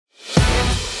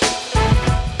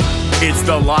It's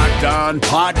the Locked On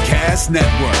Podcast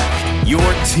Network, your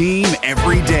team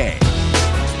every day.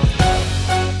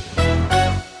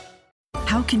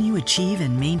 How can you achieve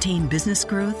and maintain business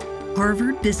growth?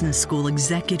 Harvard Business School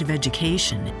Executive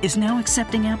Education is now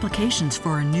accepting applications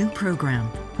for a new program,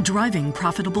 Driving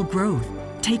Profitable Growth.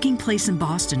 Taking place in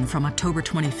Boston from October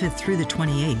 25th through the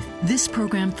 28th, this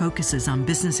program focuses on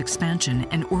business expansion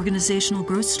and organizational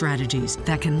growth strategies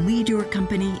that can lead your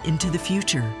company into the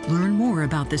future. Learn more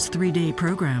about this 3-day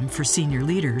program for senior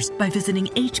leaders by visiting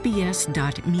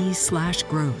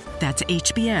hbs.me/growth. That's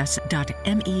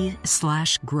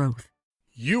hbs.me/growth.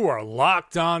 You are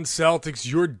Locked On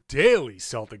Celtics, your daily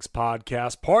Celtics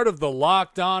podcast, part of the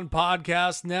Locked On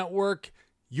Podcast Network,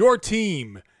 your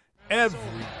team every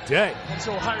day. I'm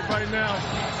so hyped right now.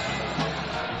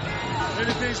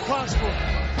 Anything's possible.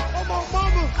 Oh, my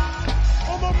mama.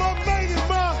 Oh, my mama made it,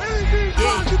 ma. Anything's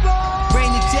possible.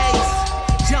 Rainy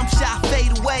days, jump shot,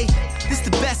 fade away. This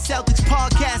the best Celtics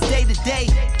podcast day to day,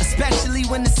 especially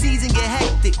when the season get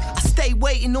hectic. I stay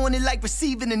waiting on it like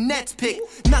receiving a Nets pick.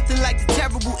 Nothing like the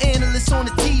terrible analysts on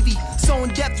the TV. So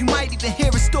in depth you might even hear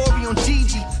a story on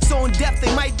Gigi. So in depth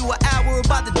they might do an hour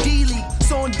about the D-League.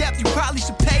 So in depth you probably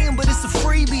should pay him, but it's a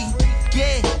freebie.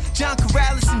 Yeah, John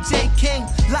Karalis and Jay King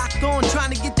locked on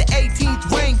trying to get the 18th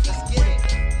ring.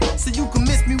 So you can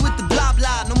miss me with the blah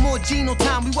blah. No more Geno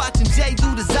time, we watching Jay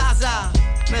do the Zaza.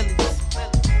 Melodies.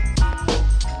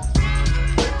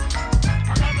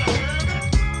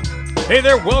 Hey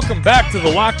there, welcome back to the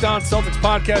Locked On Celtics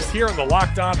podcast here on the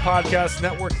Locked On Podcast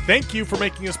Network. Thank you for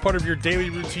making us part of your daily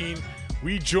routine.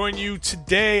 We join you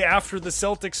today after the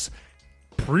Celtics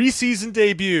preseason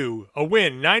debut, a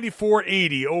win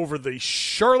 94-80 over the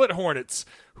Charlotte Hornets,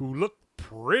 who look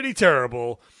pretty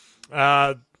terrible.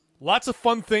 Lots of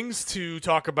fun things to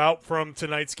talk about from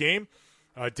tonight's game.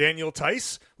 Daniel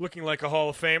Theis looking like a Hall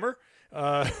of Famer.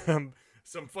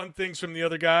 Some fun things from the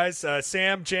other guys.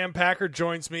 Sam Jam Packard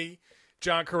joins me.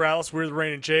 John Karalis, we're the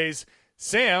Rain and Jays.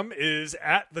 Sam is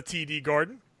at the TD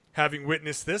Garden, having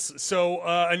witnessed this. So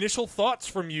initial thoughts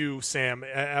from you, Sam,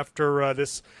 after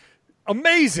this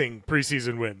amazing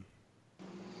preseason win.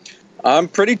 I'm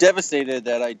pretty devastated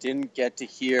that I didn't get to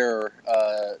hear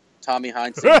Tommy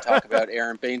Heinsohn talk about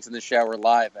Aaron Baines in the shower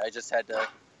live. I just had to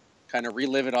kind of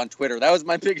relive it on Twitter. That was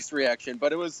my biggest reaction,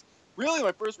 but it was really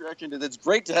my first reaction is it's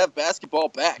great to have basketball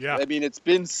back. Yeah. I mean, it's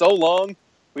been so long.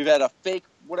 We've had a fake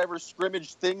whatever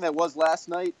scrimmage thing that was last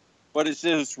night, but it's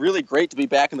just really great to be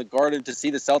back in the Garden to see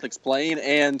the Celtics playing.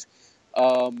 And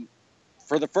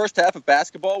for the first half of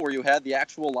basketball where you had the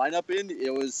actual lineup in,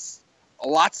 it was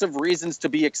lots of reasons to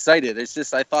be excited. It's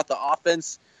just I thought the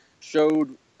offense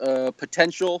showed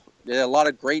potential. They had a lot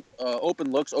of great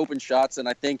open looks, open shots, and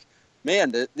I think,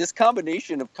 man, this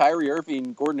combination of Kyrie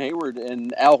Irving, Gordon Hayward,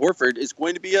 and Al Horford is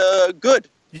going to be good,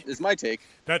 is my take.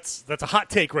 That's a hot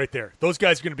take right there. Those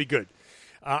guys are going to be good.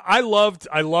 I loved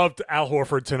Al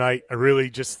Horford tonight. I really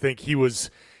just think he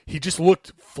just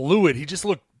looked fluid. He just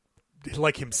looked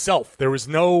like himself. There was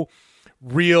no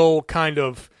real kind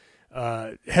of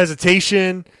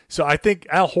hesitation. So I think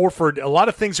Al Horford, a lot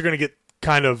of things are going to get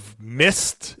kind of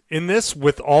missed in this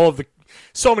with all of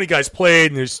so many guys played,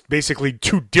 and there's basically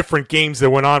two different games that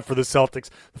went on for the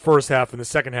Celtics, the first half and the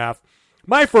second half.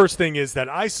 My first thing is that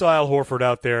I saw Al Horford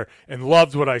out there and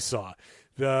loved what I saw.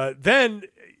 Then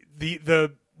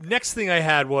the next thing I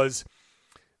had was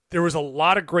there was a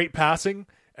lot of great passing,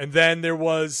 and then there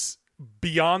was,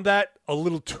 beyond that, a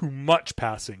little too much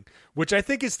passing, which I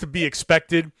think is to be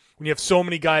expected when you have so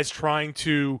many guys trying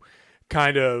to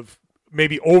kind of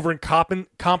maybe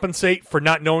overcompensate for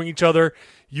not knowing each other.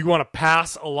 You want to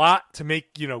pass a lot to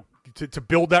make, to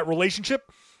build that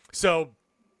relationship. So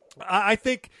I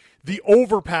think the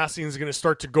overpassing is going to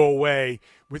start to go away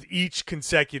with each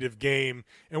consecutive game,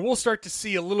 and we'll start to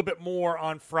see a little bit more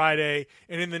on Friday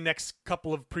and in the next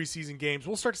couple of preseason games.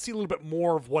 We'll start to see a little bit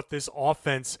more of what this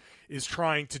offense is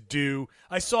trying to do.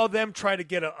 I saw them try to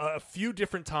get a few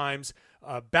different times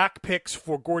back picks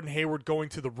for Gordon Hayward going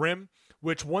to the rim,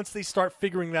 which once they start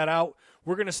figuring that out,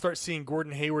 we're going to start seeing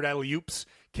Gordon Hayward alley-oops,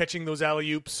 catching those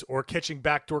alley-oops or catching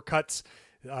backdoor cuts,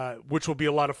 which will be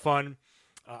a lot of fun.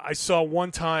 I saw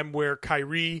one time where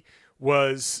Kyrie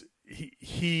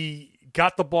he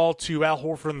got the ball to Al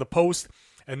Horford in the post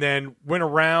and then went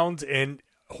around, and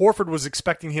Horford was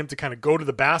expecting him to kind of go to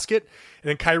the basket, and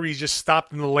then Kyrie just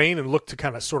stopped in the lane and looked to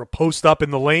kind of sort of post up in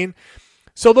the lane.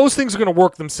 So those things are going to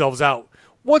work themselves out.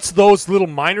 Once those little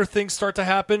minor things start to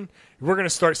happen, we're going to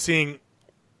start seeing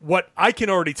what I can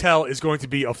already tell is going to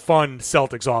be a fun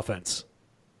Celtics offense.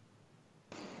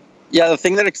 Yeah, the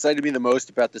thing that excited me the most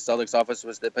about the Celtics offense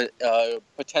was the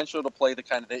potential to play the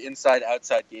kind of the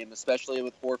inside-outside game, especially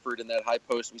with Horford in that high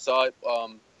post. We saw it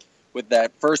with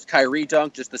that first Kyrie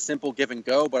dunk, just the simple give and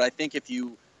go. But I think if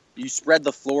you spread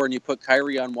the floor and you put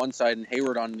Kyrie on one side and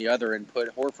Hayward on the other and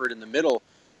put Horford in the middle,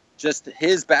 just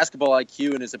his basketball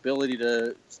IQ and his ability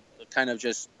to kind of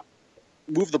just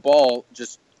move the ball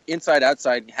just inside,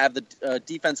 outside, and have the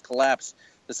defense collapse,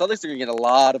 the Celtics are going to get a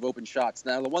lot of open shots.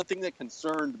 Now, the one thing that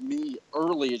concerned me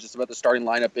early is just about the starting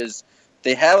lineup is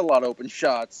they had a lot of open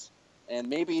shots, and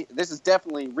maybe this is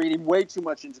definitely reading way too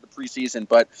much into the preseason,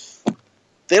 but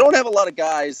they don't have a lot of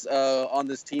guys on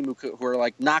this team who are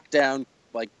like knockdown,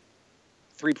 like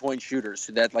 3-point shooters.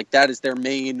 That is their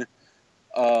main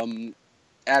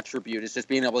attribute. It's just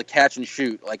being able to catch and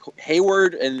shoot. Like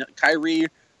Hayward and Kyrie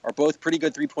are both pretty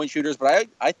good 3-point shooters, but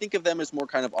I think of them as more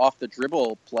kind of off the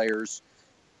dribble players.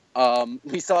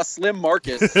 We saw Slim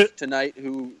Marcus tonight,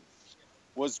 who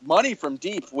was money from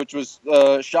deep, which was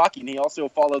shocking. He also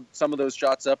followed some of those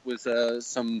shots up with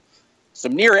some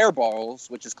near air balls,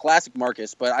 which is classic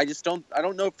Marcus. But I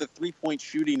don't know if the 3-point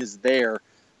shooting is there.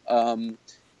 And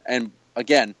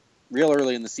again, real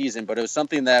early in the season, but it was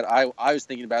something that I was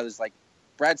thinking about is like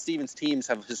Brad Stevens' teams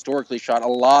have historically shot a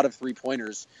lot of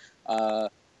 3-pointers.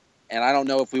 And I don't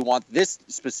know if we want this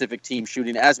specific team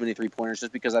shooting as many 3-pointers,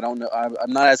 just because I don't know.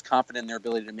 I'm not as confident in their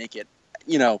ability to make it,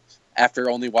 after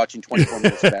only watching 24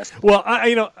 minutes of basketball. Well,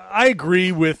 I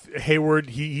agree with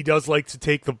Hayward. He does like to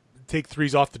take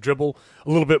threes off the dribble a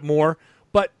little bit more,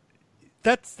 but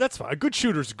that's fine. A good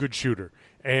shooter's a good shooter,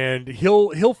 and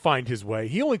he'll find his way.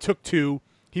 He only took 2.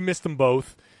 He missed them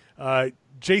both.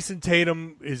 Jason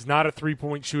Tatum is not a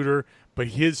 3-point shooter, but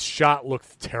his shot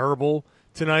looked terrible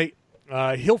tonight.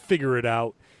 He'll figure it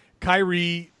out.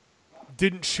 Kyrie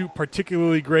didn't shoot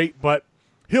particularly great, but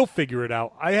he'll figure it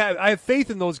out. I have faith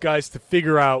in those guys to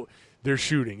figure out their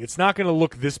shooting. It's not going to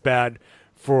look this bad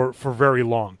for very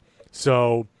long.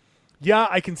 So, yeah,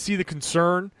 I can see the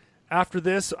concern after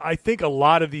this. I think a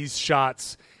lot of these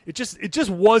shots, it just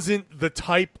wasn't the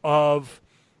type of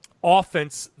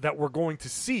offense that we're going to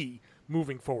see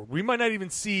moving forward. We might not even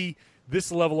see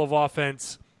this level of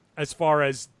offense as far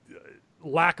as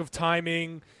lack of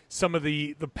timing, some of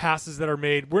the passes that are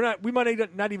made. We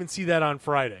might not even see that on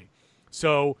Friday.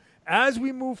 So as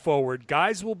we move forward,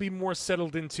 guys will be more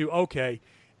settled into, okay,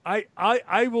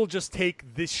 I will just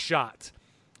take this shot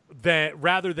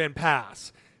rather than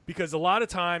pass. Because a lot of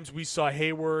times we saw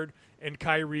Hayward and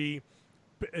Kyrie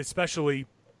especially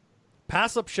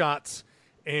pass up shots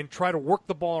and try to work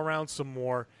the ball around some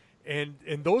more. And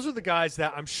those are the guys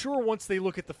that I'm sure once they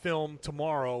look at the film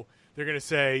tomorrow, they're going to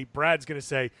say, Brad's going to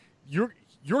say,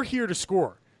 you're here to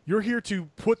score. You're here to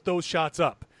put those shots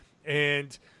up.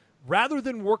 And rather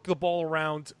than work the ball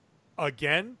around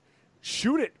again,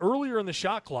 shoot it earlier in the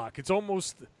shot clock. It's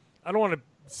almost, I don't want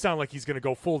to sound like he's going to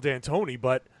go full D'Antoni,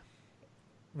 but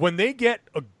when they get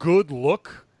a good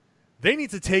look, they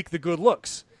need to take the good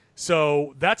looks.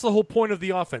 So that's the whole point of the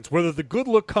offense. Whether the good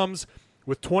look comes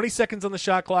with 20 seconds on the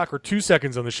shot clock or 2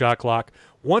 seconds on the shot clock,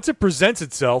 once it presents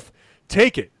itself,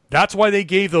 take it. That's why they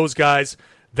gave those guys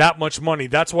that much money.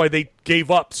 That's why they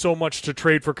gave up so much to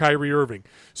trade for Kyrie Irving.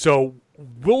 So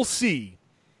we'll see,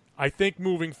 I think,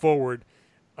 moving forward,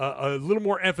 a little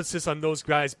more emphasis on those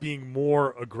guys being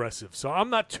more aggressive. So I'm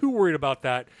not too worried about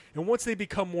that. And once they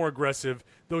become more aggressive,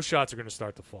 those shots are going to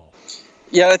start to fall.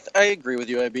 Yeah, I agree with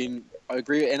you. I mean, I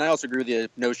agree, and I also agree with the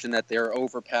notion that they're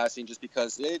overpassing just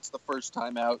because it's the first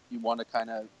time out. You want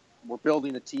to we're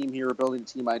building a team here, building a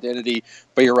team identity.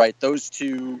 But you're right; those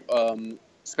two,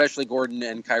 especially Gordon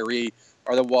and Kyrie,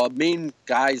 are the main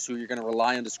guys who you're going to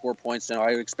rely on to score points. So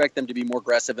I would expect them to be more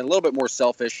aggressive and a little bit more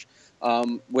selfish,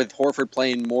 with Horford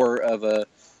playing more of a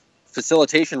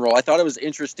facilitation role. I thought it was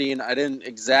interesting. I didn't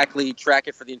exactly track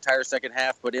it for the entire second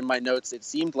half, but in my notes, it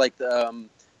seemed like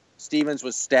Stevens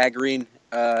was staggering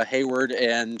Hayward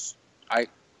and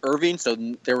Irving, so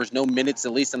there was no minutes,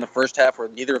 at least in the first half, where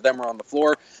neither of them were on the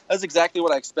floor. That's exactly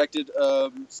what I expected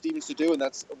Stevens to do, and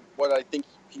that's what I think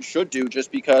he should do,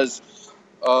 just because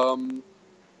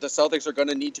the Celtics are going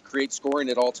to need to create scoring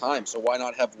at all times. So why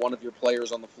not have one of your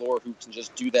players on the floor who can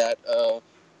just do that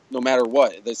no matter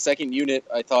what? The second unit,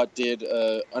 I thought, did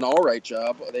an all right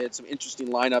job. They had some interesting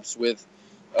lineups with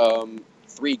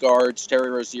 3 guards,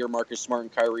 Terry Rozier, Marcus Smart,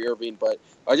 and Kyrie Irving. But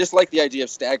I just like the idea of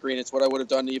staggering. It's what I would have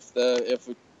done if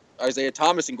Isaiah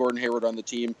Thomas and Gordon Hayward on the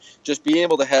team. Just being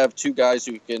able to have 2 guys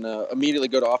who can immediately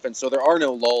go to offense, so there are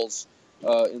no lulls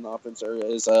in the offense area,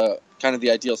 is kind of the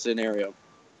ideal scenario.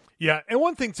 Yeah, and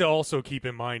one thing to also keep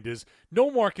in mind is no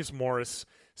Marcus Morris,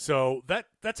 so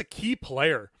that's a key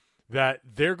player that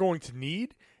they're going to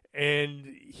need.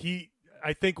 And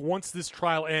I think once this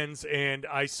trial ends, and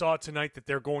I saw tonight that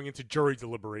they're going into jury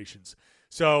deliberations.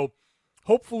 So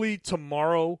hopefully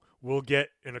tomorrow we'll get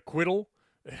an acquittal,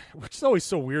 which is always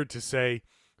so weird to say.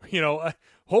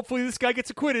 Hopefully this guy gets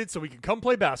acquitted so he can come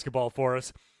play basketball for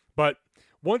us. But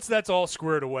once that's all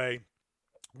squared away,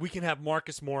 we can have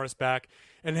Marcus Morris back.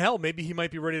 And hell, maybe he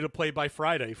might be ready to play by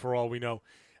Friday for all we know.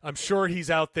 I'm sure he's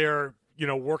out there,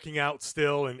 working out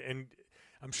still. And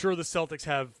I'm sure the Celtics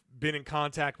have been in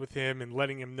contact with him and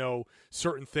letting him know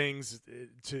certain things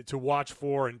to watch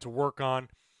for and to work on.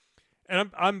 And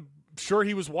I'm sure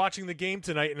he was watching the game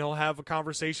tonight, and he'll have a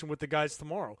conversation with the guys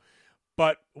tomorrow.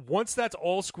 But once that's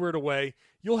all squared away,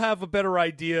 you'll have a better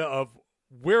idea of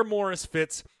where Morris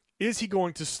fits. Is he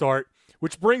going to start?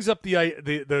 Which brings up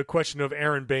the question of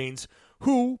Aaron Baines,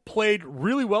 who played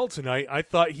really well tonight. I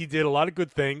thought he did a lot of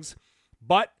good things,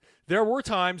 but there were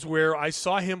times where I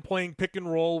saw him playing pick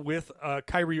and roll with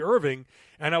Kyrie Irving,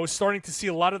 and I was starting to see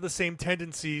a lot of the same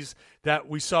tendencies that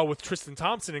we saw with Tristan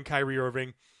Thompson and Kyrie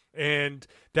Irving. And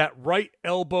that right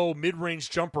elbow mid-range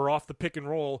jumper off the pick and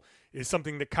roll is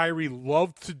something that Kyrie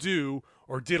loved to do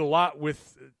or did a lot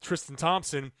with Tristan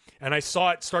Thompson, and I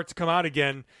saw it start to come out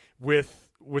again with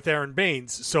Aaron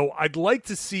Baines. So I'd like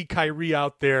to see Kyrie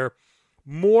out there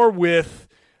more with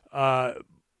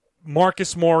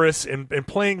Marcus Morris and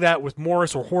playing that with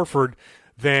Morris or Horford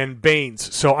than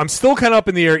Baines. So I'm still kind of up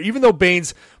in the air, even though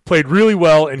Baines played really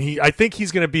well, and I think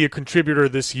he's going to be a contributor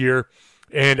this year,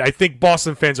 and I think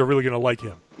Boston fans are really going to like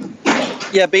him.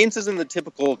 Yeah, Baines isn't the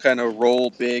typical kind of roll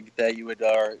big that you would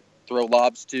throw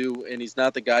lobs to, and he's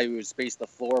not the guy who would space the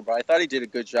floor, but I thought he did a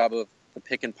good job of the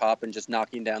pick and pop and just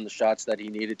knocking down the shots that he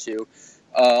needed to.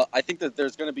 I think that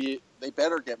they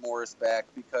better get Morris back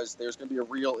because there's going to be a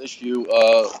real issue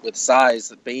with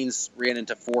size. Baines ran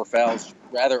into 4 fouls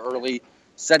rather early,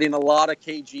 setting a lot of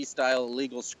KG-style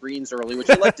illegal screens early, which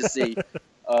I like to see.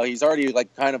 He's already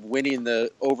kind of winning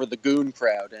over the goon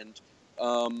crowd,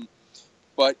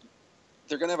 but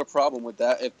they're going to have a problem with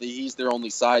that if he's their only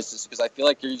size, just because I feel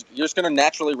like you're just going to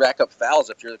naturally rack up fouls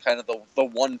if you're kind of the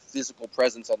one physical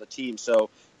presence on the team. So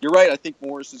you're right. I think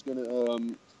Morris is going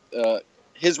to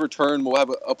his return will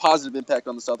have a positive impact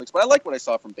on the Celtics. But I like what I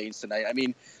saw from Baines tonight. I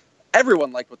mean,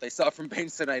 everyone liked what they saw from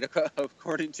Baines tonight,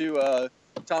 according to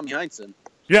Tommy Heinsohn.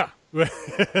 Yeah.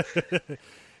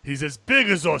 He's as big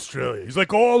as Australia. He's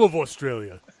like all of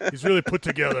Australia. He's really put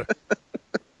together.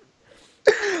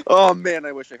 Oh, man,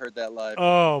 I wish I heard that live.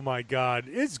 Oh, my God.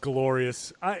 It's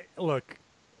glorious.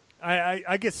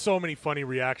 I get so many funny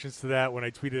reactions to that when I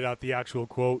tweeted out the actual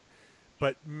quote.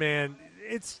 But, man,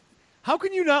 how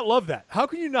can you not love that? How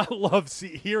can you not love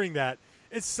hearing that?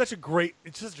 It's such a great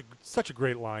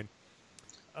line.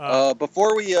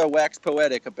 Before we wax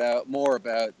poetic about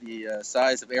the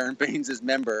size of Aaron Baines'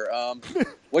 member,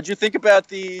 what'd you think about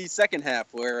the second half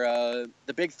where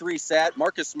the big three sat?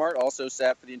 Marcus Smart also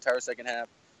sat for the entire second half.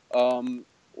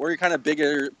 What are your kind of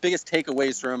biggest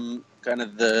takeaways from kind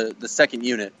of the second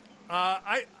unit?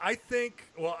 I think,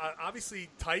 obviously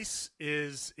Theis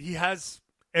he has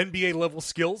NBA level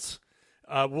skills.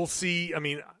 We'll see. I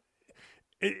mean,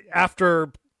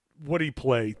 after what did he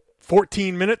play?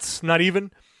 14 minutes, not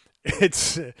even.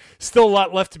 It's still a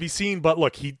lot left to be seen, but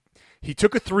look, he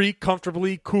took a 3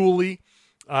 comfortably, coolly.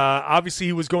 Obviously,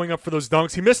 he was going up for those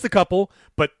dunks. He missed a couple,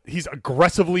 but he's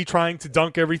aggressively trying to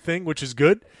dunk everything, which is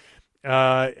good.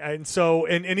 And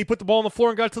he put the ball on the floor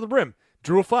and got to the rim,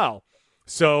 drew a foul.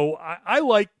 So I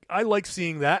like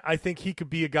seeing that. I think he could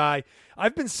be a guy.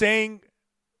 I've been saying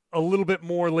a little bit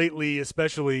more lately,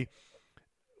 especially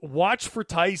watch for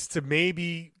Theis to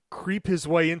maybe creep his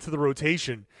way into the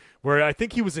rotation, where I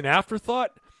think he was an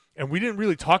afterthought, and we didn't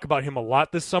really talk about him a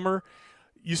lot this summer.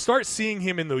 You start seeing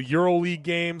him in the EuroLeague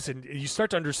games, and you start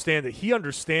to understand that he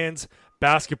understands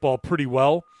basketball pretty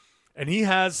well, and he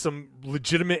has some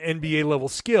legitimate NBA-level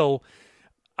skill.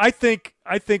 I think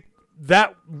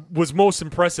that was most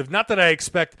impressive. Not that I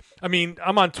expect – I mean,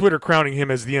 I'm on Twitter crowning him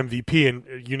as the MVP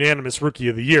and unanimous Rookie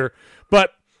of the Year,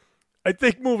 but – I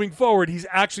think moving forward, he's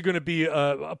actually going to be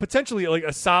potentially like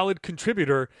a solid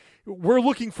contributor. We're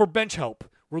looking for bench help.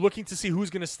 We're looking to see who's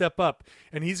going to step up,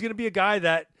 and he's going to be a guy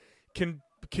that can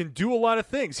do a lot of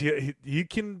things. He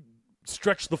can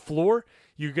stretch the floor.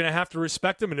 You're going to have to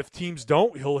respect him, and if teams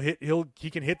don't, he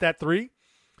can hit that 3.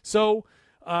 So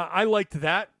I liked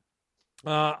that.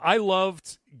 I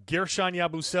loved Gershon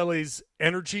Yabusele's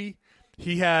energy.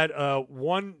 He had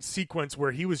one sequence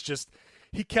where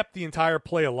he kept the entire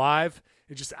play alive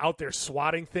and just out there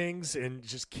swatting things and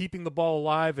just keeping the ball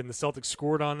alive, and the Celtics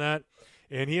scored on that.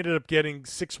 And he ended up getting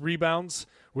 6 rebounds,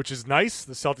 which is nice.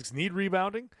 The Celtics need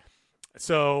rebounding.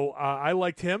 So I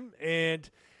liked him. And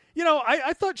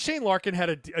I thought Shane Larkin had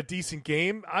a decent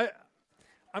game.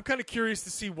 I'm kind of curious to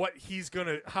see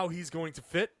how he's going to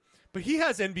fit, but he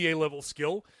has NBA level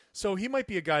skill, so he might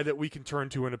be a guy that we can turn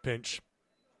to in a pinch.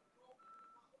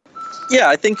 Yeah,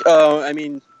 I think.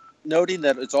 Noting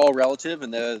that it's all relative,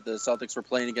 and the Celtics were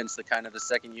playing against the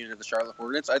second unit of the Charlotte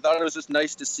Hornets, I thought it was just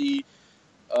nice to see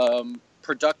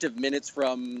productive minutes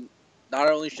from not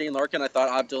only Shane Larkin. I thought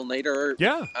Abdel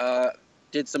Nader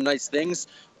did some nice things.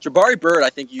 Jabari Bird, I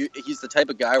think he's the type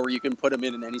of guy where you can put him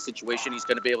in any situation. He's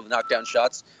going to be able to knock down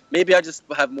shots. Maybe I just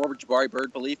have more of a Jabari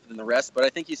Bird belief than the rest, but I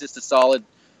think he's just a solid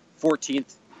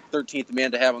 14th, 13th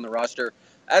man to have on the roster.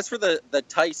 As for the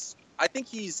Theis, I think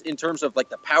he's, in terms of like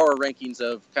the power rankings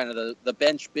of kind of the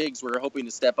bench bigs we're hoping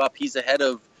to step up, he's ahead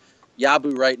of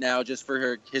Yabu right now just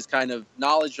for his kind of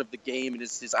knowledge of the game and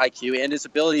his IQ and his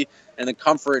ability and the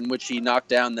comfort in which he knocked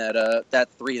down that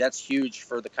three. That's huge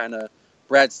for the kind of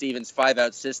Brad Stevens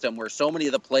 5-out system where so many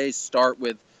of the plays start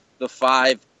with the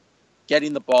 5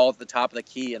 getting the ball at the top of the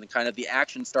key and kind of the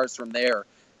action starts from there.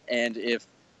 And if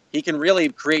he can really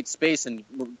create space and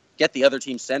get the other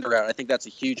team's center out, I think that's a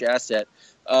huge asset.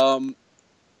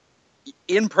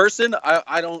 In person,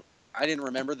 I didn't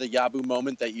remember the Yabu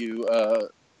moment that you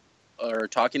are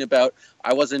talking about.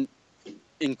 I wasn't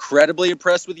incredibly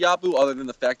impressed with Yabu, other than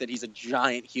the fact that he's a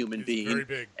giant human being, very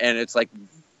big. And it's like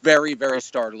very, very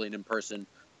startling in person.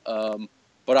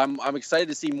 But I'm excited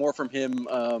to see more from him.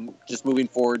 Just moving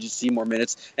forward, just see more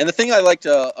minutes. And the thing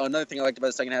another thing I liked about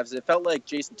the second half is it felt like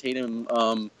Jason Tatum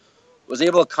was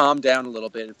able to calm down a little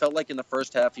bit. It felt like in the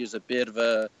first half he was a bit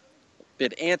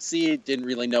antsy, didn't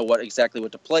really know what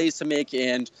to plays to make,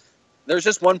 and there's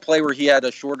just one play where he had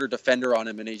a shorter defender on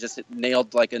him, and he just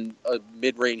nailed like a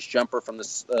mid-range jumper from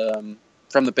the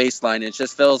baseline. It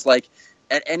just feels like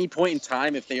at any point in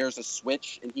time, if there's a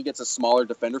switch and he gets a smaller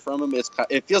defender from him,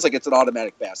 it feels like it's an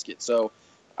automatic basket. So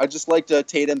I just liked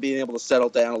Tatum being able to settle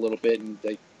down a little bit and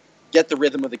get the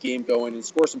rhythm of the game going and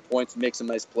score some points and make some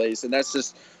nice plays. And that's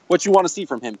just what you want to see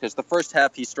from him, because the first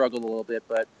half he struggled a little bit,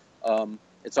 but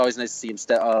it's always nice to see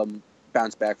him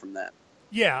bounce back from that.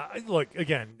 Yeah, look,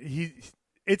 again,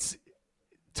 it's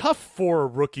tough for a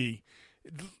rookie.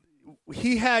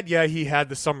 He had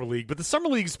the summer league, but the summer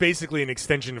league is basically an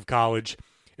extension of college.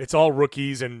 It's all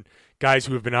rookies and guys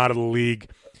who have been out of the league.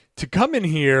 To come in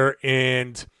here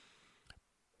and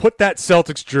put that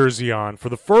Celtics jersey on for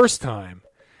the first time,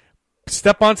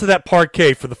 step onto that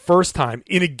parquet for the first time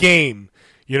in a game,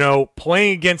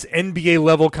 playing against NBA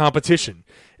level competition.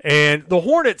 And the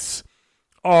Hornets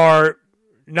are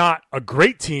not a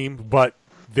great team, but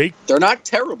they're not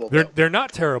terrible. They're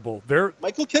not terrible.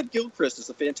 Michael Kidd-Gilchrist is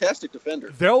a fantastic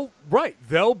defender. They'll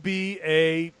be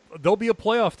a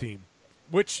playoff team,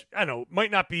 which I know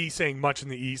might not be saying much in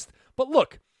the East, but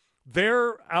look,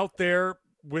 they're out there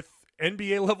with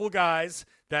NBA level guys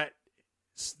that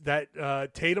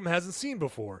Tatum hasn't seen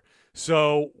before.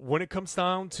 So when it comes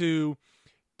down to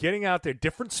getting out there,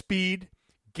 different speed.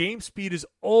 Game speed is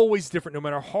always different, no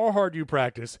matter how hard you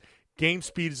practice. Game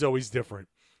speed is always different,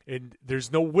 and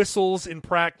there's no whistles in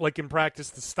practice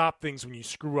to stop things when you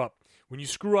screw up. When you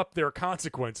screw up, there are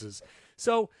consequences.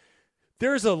 So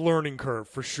there's a learning curve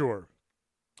for sure.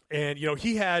 And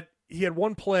he had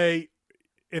one play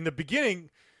in the beginning,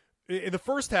 in the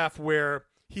first half, where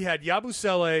he had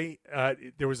Yabusele.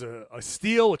 There was a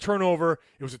steal, a turnover.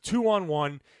 It was a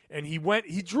 2-on-1, and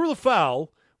he drew the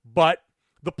foul, but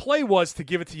the play was to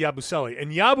give it to Yabusele,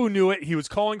 and Yabu knew it. He was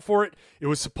calling for it. It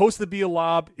was supposed to be a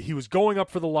lob. He was going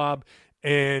up for the lob,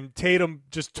 and Tatum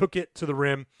just took it to the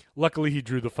rim. Luckily, he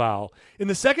drew the foul. In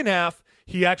the second half,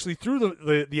 he actually threw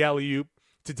the alley-oop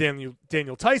to Daniel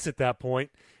Theis at that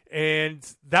point, and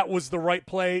that was the right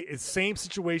play. It's the same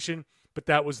situation, but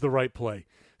that was the right play.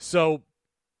 So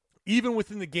even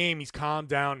within the game, he's calmed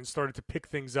down and started to pick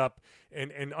things up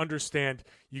and understand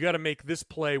you got to make this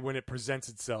play when it presents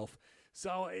itself.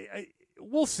 So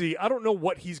we'll see. I don't know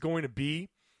what he's going to be,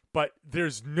 but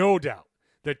there's no doubt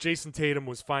that Jason Tatum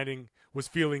was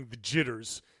feeling the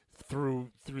jitters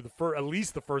through at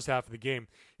least the first half of the game.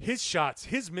 His shots,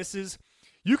 his misses,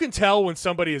 you can tell when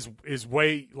somebody is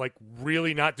way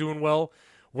really not doing well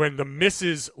when the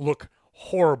misses look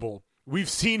horrible. We've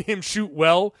seen him shoot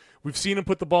well. We've seen him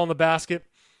put the ball in the basket.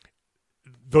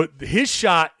 His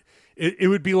shot, it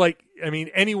would be like,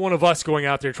 any one of us going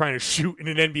out there trying to shoot in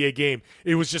an NBA game.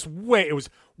 It was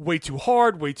way too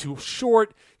hard, way too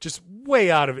short, just way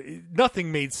out of it.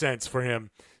 Nothing made sense for him.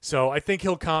 So I think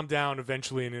he'll calm down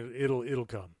eventually, and it'll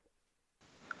come.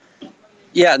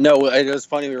 Yeah, no, it was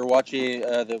funny. We were watching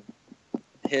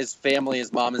his family,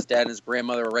 his mom, his dad, and his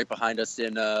grandmother were right behind us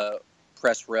in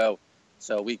press row.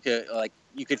 So we could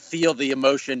you could feel the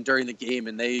emotion during the game,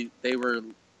 and they were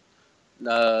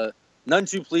none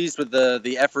too pleased with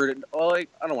the effort. I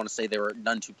don't want to say they were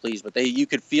none too pleased, but you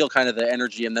could feel kind of the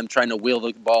energy in them trying to wheel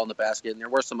the ball in the basket, and there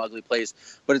were some ugly plays.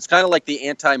 But it's kind of like the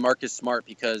anti-Marcus Smart,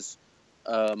 because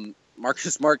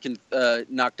Marcus Smart can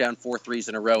knock down 4 threes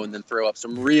in a row and then throw up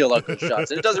some real ugly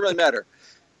shots. And it doesn't really matter.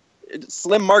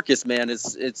 Slim Marcus, man,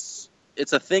 it's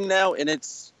a thing now, and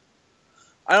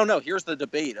I don't know. Here's the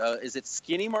debate. Is it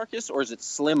skinny Marcus or is it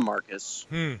slim Marcus?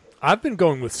 I've been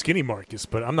going with skinny Marcus,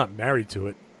 but I'm not married to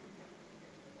it.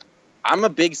 I'm a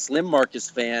big Slim Marcus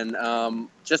fan,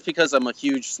 just because I'm a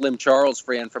huge Slim Charles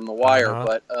fan from The Wire.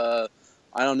 But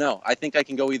I don't know. I think I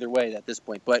can go either way at this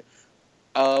point. But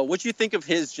what do you think of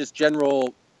his just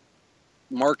general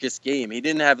Marcus game? He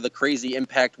didn't have the crazy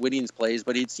impact Whitting's plays,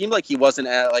 but it seemed like he wasn't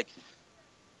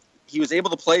he was able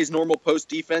to play his normal post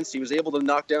defense. He was able to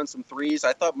knock down some threes.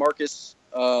 I thought Marcus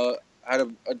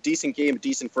had a decent game, a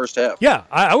decent first half. Yeah,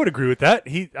 I would agree with that.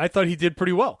 I thought he did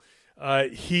pretty well.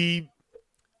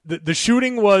 The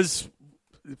shooting was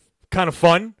kind of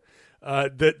fun.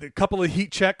 The couple of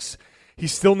heat checks, he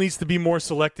still needs to be more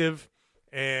selective.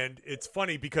 And it's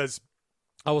funny because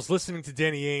I was listening to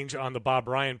Danny Ainge on the Bob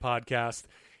Ryan podcast,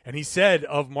 and he said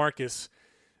of Marcus,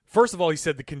 first of all, he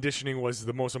said the conditioning was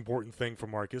the most important thing for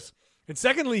Marcus. And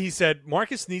secondly, he said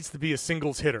Marcus needs to be a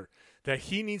singles hitter, that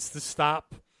he needs to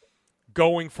stop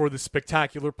going for the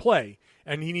spectacular play.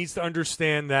 And he needs to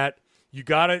understand that you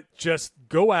got to just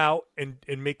go out and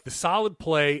make the solid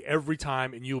play every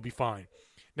time, and you'll be fine.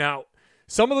 Now,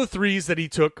 some of the threes that he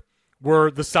took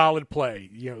were the solid play.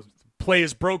 Play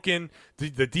is broken,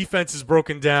 the defense is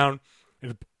broken down,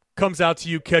 and it comes out to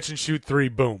you, catch and shoot 3,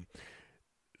 boom.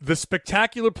 The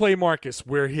spectacular play Marcus,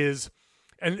 where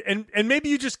and maybe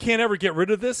you just can't ever get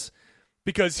rid of this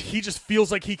because he just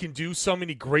feels like he can do so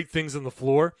many great things on the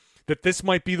floor that this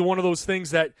might be one of those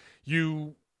things that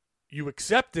you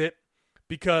accept it,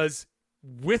 because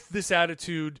with this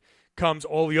attitude comes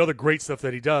all the other great stuff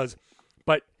that he does.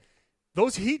 But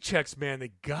those heat checks, man,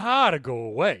 they gotta go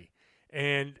away.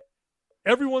 And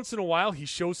every once in a while he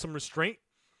shows some restraint.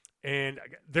 And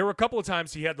there were a couple of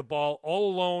times he had the ball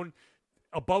all alone,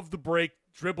 above the break,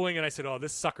 dribbling, and I said, oh,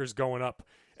 this sucker's going up.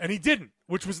 And he didn't,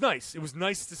 which was nice. It was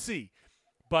nice to see.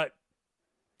 But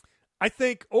I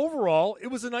think overall it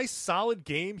was a nice, solid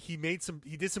game. He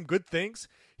did some good things.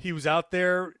 He was out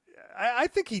there. I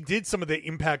think he did some of the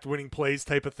impact winning plays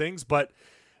type of things, but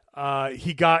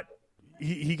he got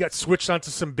switched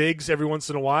onto some bigs every once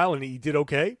in a while, and he did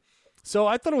okay. So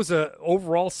I thought it was a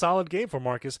overall solid game for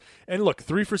Marcus. And look,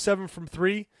 3 for 7 from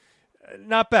 3.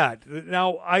 Not bad.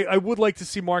 Now, I would like to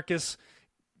see Marcus,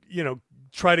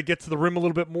 try to get to the rim a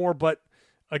little bit more. But,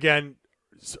 again,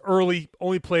 it's early,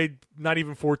 only played not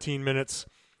even 14 minutes.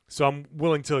 So I'm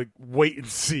willing to wait and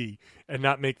see and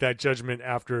not make that judgment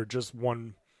after just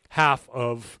one half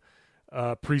of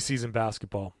preseason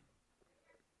basketball.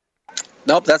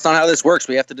 Nope, that's not how this works.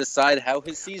 We have to decide how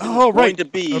his season is going to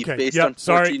be based on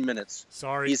 14 minutes.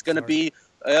 Sorry. He's going to be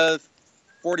a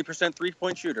 40%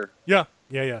 three-point shooter. Yeah.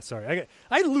 Sorry,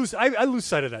 I lose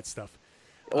sight of that stuff.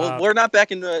 Well, we're not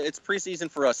back in it's preseason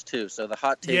for us too, so the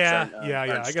hot takes. Yeah.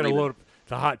 I got to load up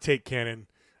the hot take cannon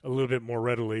a little bit more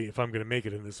readily if I'm going to make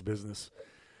it in this business.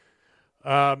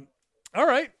 All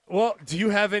right. Well, do you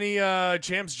have any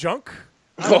Jams junk?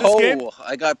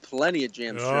 I got plenty of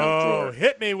Jams junk drawer.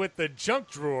 Hit me with the junk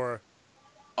drawer.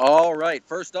 All right.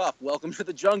 First off, welcome to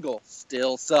the jungle.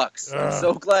 Still sucks. I'm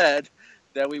so glad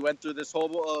that we went through this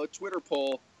whole Twitter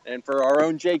poll, and for our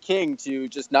own Jay King to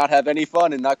just not have any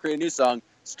fun and not create a new song.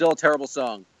 Still a terrible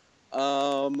song.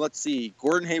 Let's see.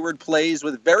 Gordon Hayward plays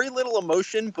with very little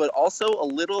emotion, but also a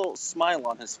little smile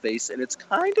on his face, and it's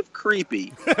kind of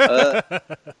creepy.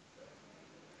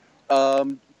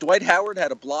 Dwight Howard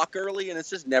had a block early, and it's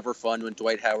just never fun when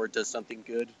Dwight Howard does something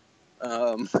good.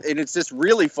 And it's just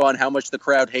really fun how much the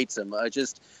crowd hates him.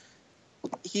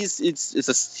 He's reached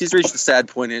a sad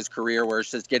point in his career where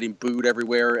it's just getting booed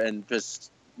everywhere and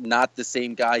just not the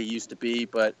same guy he used to be.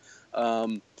 But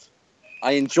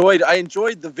I enjoyed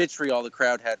the vitriol the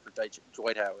crowd had for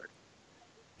Dwight Howard.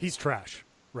 He's trash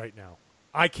right now.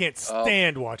 I can't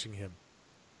stand watching him.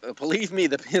 Believe me,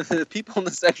 the people in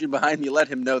the section behind me let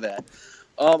him know that.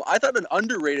 I thought an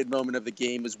underrated moment of the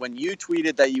game was when you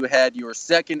tweeted that you had your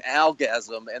second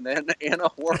Al-gasm, and then Anna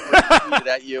Horford tweeted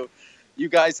at you. You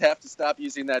guys have to stop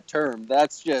using that term.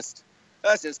 That's just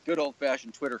good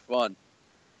old-fashioned Twitter fun.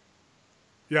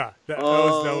 Yeah, that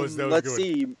was let's good.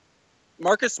 See.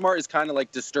 Marcus Smart is kind of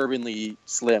like disturbingly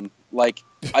slim. Like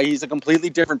he's a completely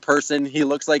different person. He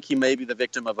looks like he may be the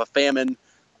victim of a famine.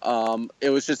 It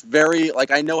was just very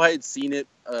I know I had seen it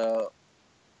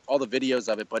all the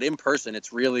videos of it, but in person,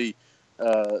 it's really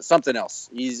something else.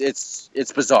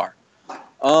 It's bizarre.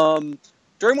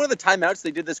 During one of the timeouts,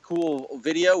 they did this cool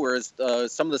video where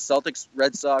some of the Celtics,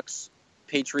 Red Sox,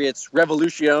 Patriots,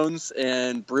 Revolutions,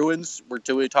 and Bruins were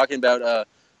talking about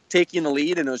taking the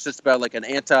lead, and it was just about like an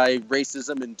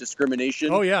anti-racism and discrimination.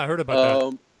 Oh yeah, I heard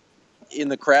about that. In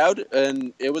the crowd,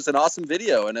 and it was an awesome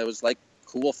video, and it was like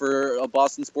cool for a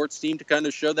Boston sports team to kind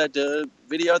of show that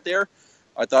video out there.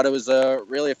 I thought it was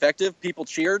really effective. People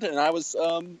cheered, and I was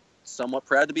somewhat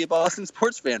proud to be a Boston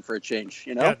sports fan for a change.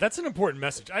 Yeah, that's an important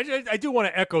message. I do want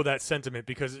to echo that sentiment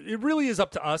because it really is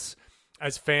up to us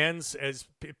as fans, as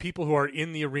people who are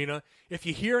in the arena. If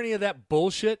you hear any of that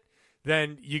bullshit,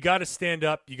 then you got to stand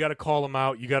up. You got to call them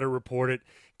out. You got to report it.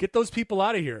 Get those people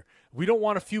out of here. We don't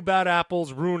want a few bad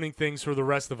apples ruining things for the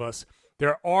rest of us.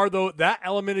 That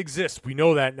element exists. We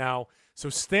know that now. So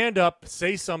stand up,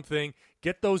 say something,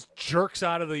 get those jerks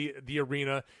out of the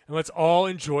arena, and let's all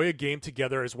enjoy a game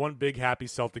together as one big happy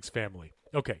Celtics family.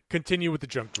 Okay, continue with the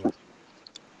junk drawer.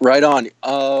 Right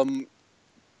on.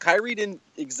 Kyrie didn't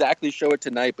exactly show it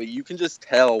tonight, but you can just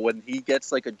tell when he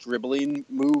gets like a dribbling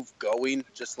move going,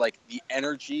 just like the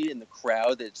energy in the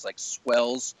crowd, it's like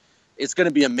swells. It's going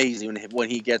to be amazing when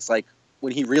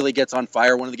he really gets on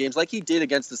fire one of the games, like he did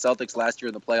against the Celtics last year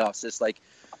in the playoffs. Just like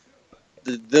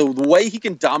the way he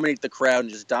can dominate the crowd and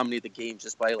just dominate the game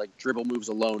just by like dribble moves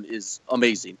alone is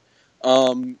amazing.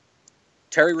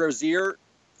 Terry Rozier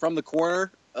from the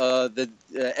corner,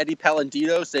 Eddie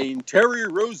Palladino saying Terry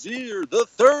Rozier the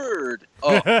third.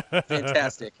 Oh,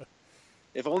 fantastic!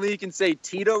 If only he can say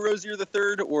Tito Rozier the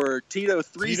third or Tito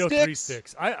Three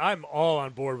Sticks. I'm all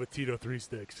on board with Tito Three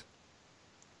Sticks.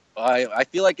 I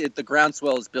feel like the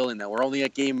groundswell is building now. We're only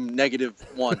at game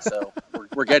 -1, so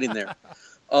we're getting there.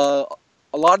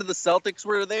 A lot of the Celtics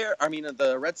were there. I mean,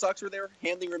 the Red Sox were there.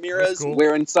 Hanley Ramirez cool.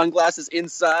 Wearing sunglasses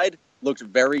inside looked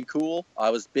very cool.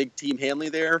 I was big Team Hanley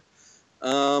there.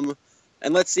 And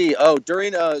let's see. Oh,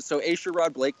 during so Asher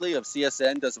Rod Blakely of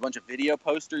CSN does a bunch of video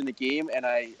posts during the game, and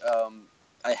I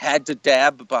had to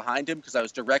dab behind him because I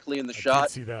was directly in the shot.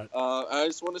 Did see that. I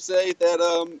just want to say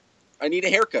that I need a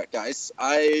haircut, guys.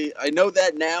 I know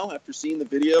that now after seeing the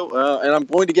video, and I'm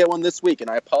going to get one this week, and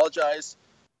I apologize.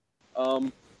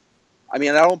 I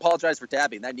mean, I don't apologize for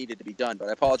dabbing. That needed to be done, but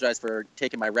I apologize for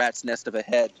taking my rat's nest of a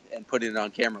head and putting it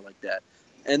on camera like that.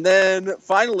 And then,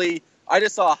 finally, I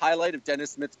just saw a highlight of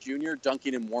Dennis Smith Jr.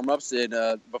 dunking in warm-ups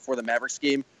before the Mavericks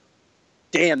game.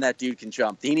 Damn, that dude can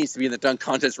jump. He needs to be in the dunk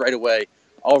contest right away.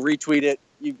 I'll retweet it.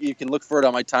 You can look for it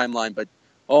on my timeline, but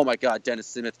oh, my God, Dennis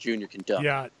Smith Jr. can dunk.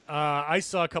 Yeah, I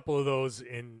saw a couple of those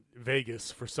in Vegas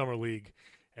for Summer League,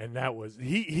 and that was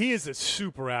he is a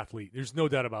super athlete. There's no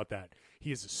doubt about that.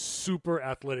 He is a super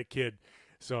athletic kid,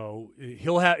 so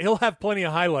he'll have plenty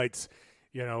of highlights,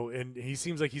 and he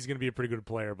seems like he's going to be a pretty good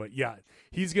player. But, yeah,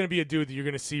 he's going to be a dude that you're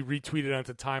going to see retweeted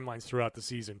onto timelines throughout the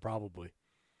season probably.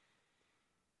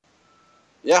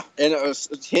 Yeah, and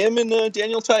him and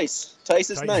Daniel Theis.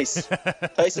 Theis is nice.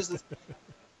 Theis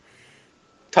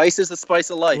is the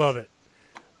spice of life. Love it.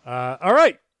 All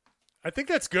right. I think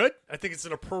that's good. I think it's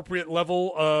an appropriate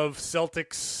level of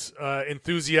Celtics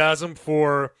enthusiasm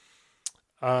for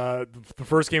the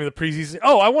first game of the preseason.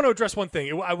 Oh, I want to address one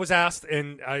thing. I was asked,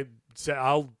 and I said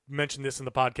I'll mention this in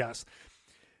the podcast.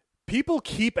 People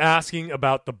keep asking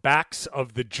about the backs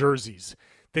of the jerseys.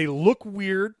 They look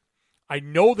weird. I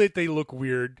know that they look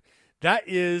weird. That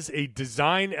is a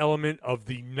design element of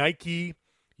the Nike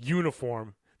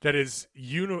uniform that is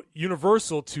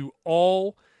universal to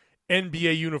all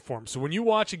NBA uniforms. So when you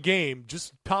watch a game,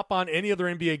 just pop on any other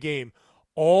NBA game,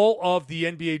 all of the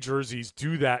NBA jerseys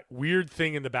do that weird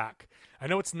thing in the back. I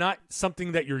know it's not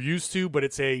something that you're used to, but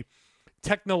it's a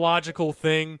technological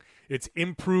thing. It's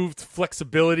improved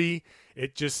flexibility.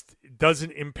 It just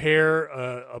doesn't impair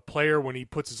a player when he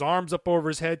puts his arms up over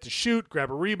his head to shoot,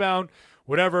 grab a rebound,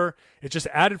 whatever. It's just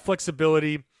added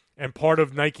flexibility and part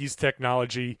of Nike's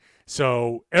technology.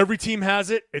 So every team has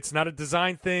it. It's not a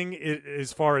design thing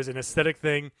as far as an aesthetic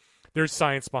thing. There's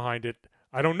science behind it.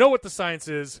 I don't know what the science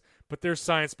is, but there's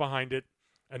science behind it,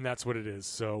 and that's what it is.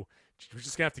 So we're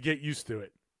just going to have to get used to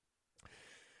it.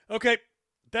 Okay,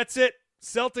 that's it.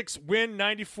 Celtics win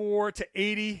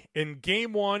 94-80 in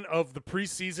Game 1 of the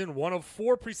preseason, one of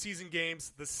 4 preseason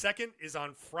games. The second is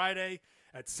on Friday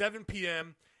at 7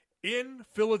 p.m. in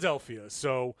Philadelphia.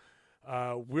 So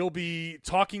we'll be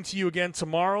talking to you again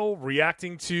tomorrow,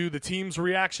 reacting to the team's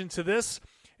reaction to this,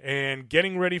 and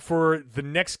getting ready for the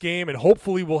next game. And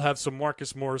hopefully we'll have some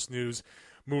Marcus Morris news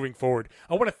moving forward.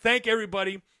 I want to thank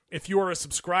everybody. If you are a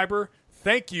subscriber,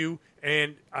 thank you.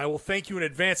 And I will thank you in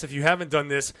advance if you haven't done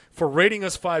this for rating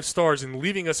us 5 stars and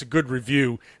leaving us a good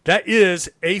review. That is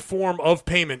a form of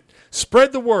payment.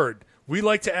 Spread the word. We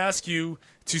like to ask you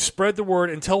to spread the word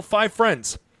and tell 5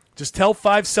 friends. Just tell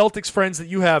 5 Celtics friends that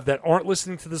you have that aren't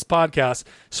listening to this podcast.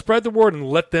 Spread the word and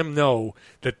let them know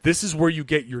that this is where you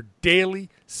get your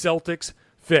daily Celtics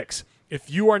fix.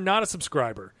 If you are not a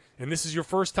subscriber and this is your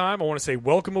first time, I want to say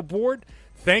welcome aboard.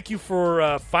 Thank you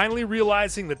for finally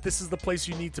realizing that this is the place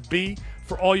you need to be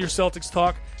for all your Celtics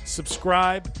talk.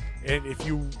 Subscribe, and if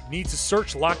you need to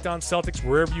search Locked On Celtics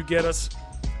wherever you get us,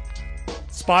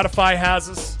 Spotify has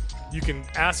us. You can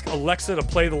ask Alexa to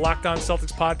play the Locked On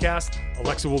Celtics podcast.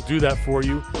 Alexa will do that for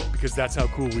you because that's how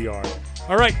cool we are.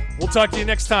 All right, we'll talk to you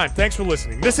next time. Thanks for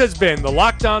listening. This has been the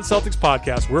Locked On Celtics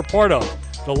podcast. We're part of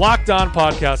the Locked On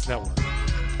Podcast Network.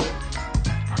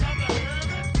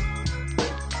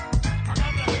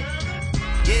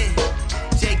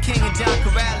 Packard and John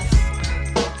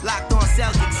Karalis, Locked On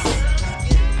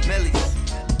Celtics, Millies.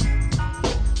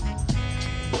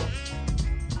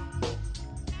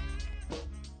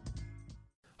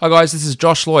 Hi guys, this is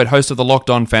Josh Lloyd, host of the Locked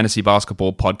On Fantasy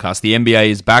Basketball podcast. The NBA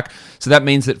is back, so that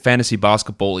means that fantasy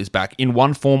basketball is back in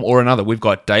one form or another. We've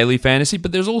got daily fantasy,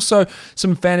 but there's also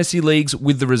some fantasy leagues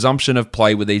with the resumption of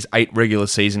play with these 8 regular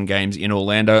season games in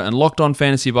Orlando, and Locked On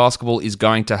Fantasy Basketball is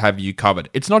going to have you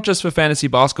covered. It's not just for fantasy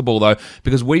basketball though,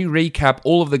 because we recap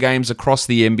all of the games across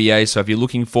the NBA, so if you're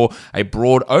looking for a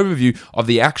broad overview of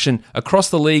the action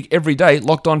across the league every day,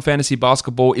 Locked On Fantasy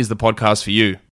Basketball is the podcast for you.